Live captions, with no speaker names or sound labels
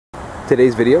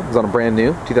Today's video is on a brand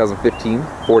new 2015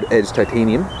 Ford Edge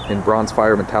Titanium in bronze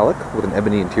fire metallic with an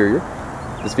ebony interior.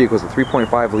 This vehicle is a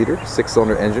 3.5 liter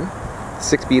 6-cylinder engine,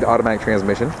 6-speed automatic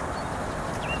transmission,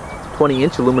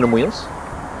 20-inch aluminum wheels,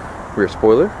 rear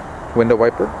spoiler, window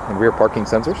wiper, and rear parking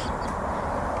sensors.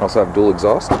 Also have dual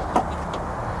exhaust,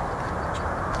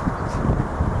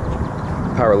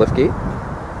 power liftgate,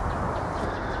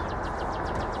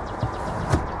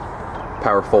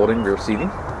 power folding rear seating,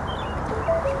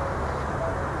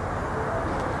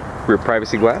 rear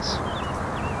privacy glass,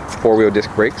 4-wheel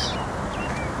disc brakes,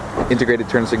 integrated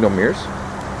turn signal mirrors,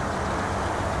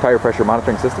 tire pressure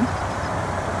monitoring system,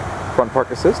 front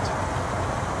park assist,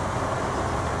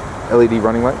 LED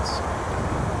running lights,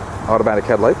 automatic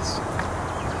headlights,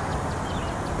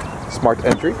 smart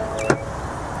entry,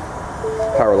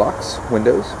 power locks,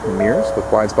 windows, and mirrors with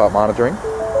blind spot monitoring,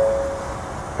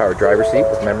 power driver seat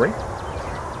with memory,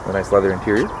 a nice leather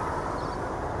interior,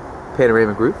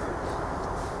 panoramic roof,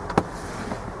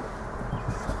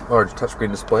 large touchscreen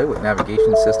display with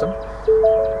navigation system,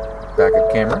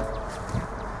 backup camera,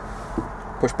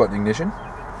 push button ignition,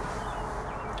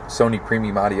 Sony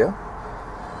premium audio,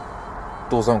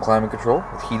 dual zone climate control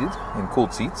with heated and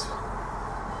cooled seats,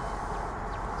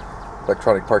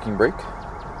 electronic parking brake,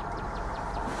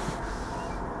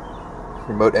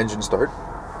 remote engine start,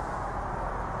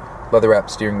 leather wrapped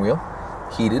steering wheel,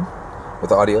 heated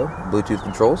with audio, Bluetooth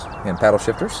controls, and paddle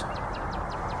shifters.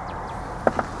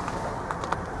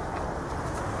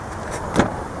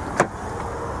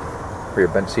 Rear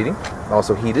bench seating,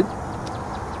 also heated.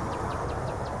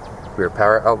 Rear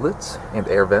power outlets and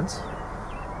air vents.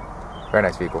 Very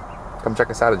nice vehicle. Come check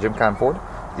us out at Jim Keim Ford.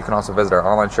 You can also visit our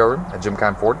online showroom at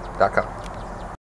jimkeimford.com.